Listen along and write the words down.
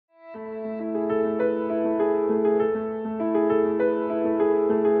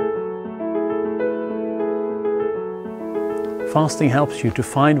Fasting helps you to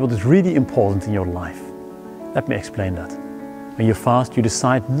find what is really important in your life. Let me explain that. When you fast, you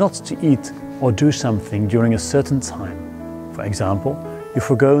decide not to eat or do something during a certain time. For example, you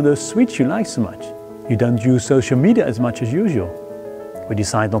forgo those sweets you like so much. You don't use social media as much as usual. We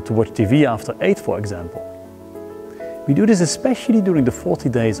decide not to watch TV after 8, for example. We do this especially during the 40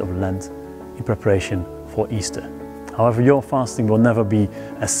 days of Lent in preparation for Easter. However, your fasting will never be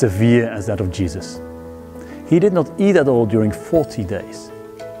as severe as that of Jesus. He did not eat at all during 40 days.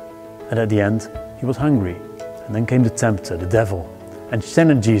 And at the end, he was hungry. And then came the tempter, the devil, and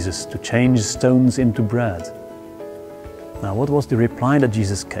challenged Jesus to change stones into bread. Now, what was the reply that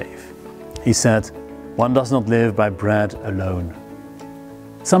Jesus gave? He said, "One does not live by bread alone."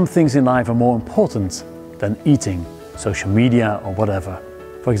 Some things in life are more important than eating, social media or whatever.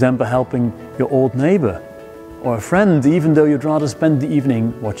 For example, helping your old neighbor or a friend, even though you'd rather spend the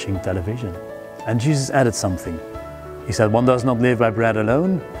evening watching television. And Jesus added something. He said, "One does not live by bread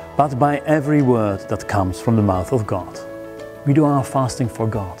alone, but by every word that comes from the mouth of God." We do our fasting for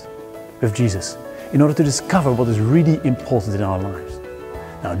God, with Jesus, in order to discover what is really important in our lives.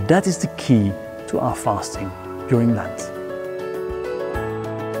 Now that is the key to our fasting during Lent.